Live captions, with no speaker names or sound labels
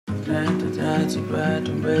That's about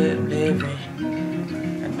the way I'm living.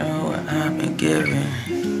 I know what I've been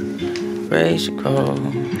given. Raise your call.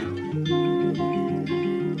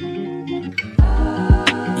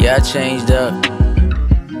 Yeah, I changed up.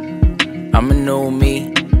 I'm a new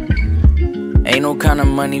me. Ain't no kind of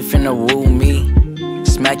money finna woo me.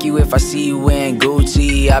 Smack you if I see you wearing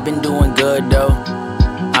Gucci. I've been doing good though.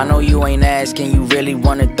 I know you ain't asking, you really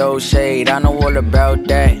wanna throw shade. I know all about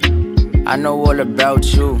that. I know all about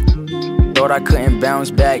you. Thought I couldn't bounce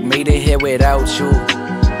back, made it here without you.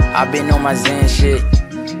 I've been on my Zen shit.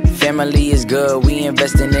 Family is good, we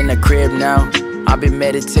investing in the crib now. I've been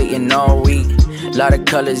meditating all week. Lot of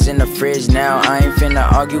colors in the fridge now. I ain't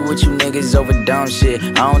finna argue with you niggas over dumb shit.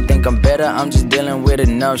 I don't think I'm better, I'm just dealing with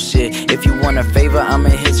enough shit. If you want a favor, I'ma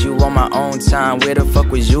hit you on my own time. Where the fuck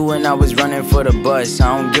was you when I was running for the bus?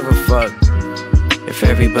 I don't give a fuck if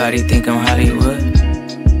everybody think I'm Hollywood.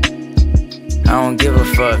 I don't give a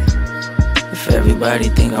fuck if everybody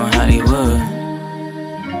think I'm Hollywood.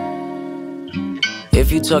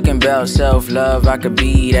 If you talking about self-love, I could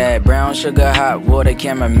be that. Brown sugar, hot water,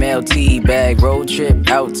 chamomile tea bag. Road trip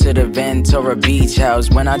out to the Ventura beach house.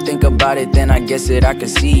 When I think about it, then I guess it I can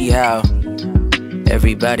see how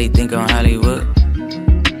everybody think I'm Hollywood.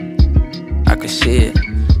 I could see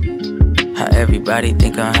it, how everybody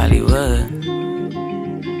think I'm Hollywood.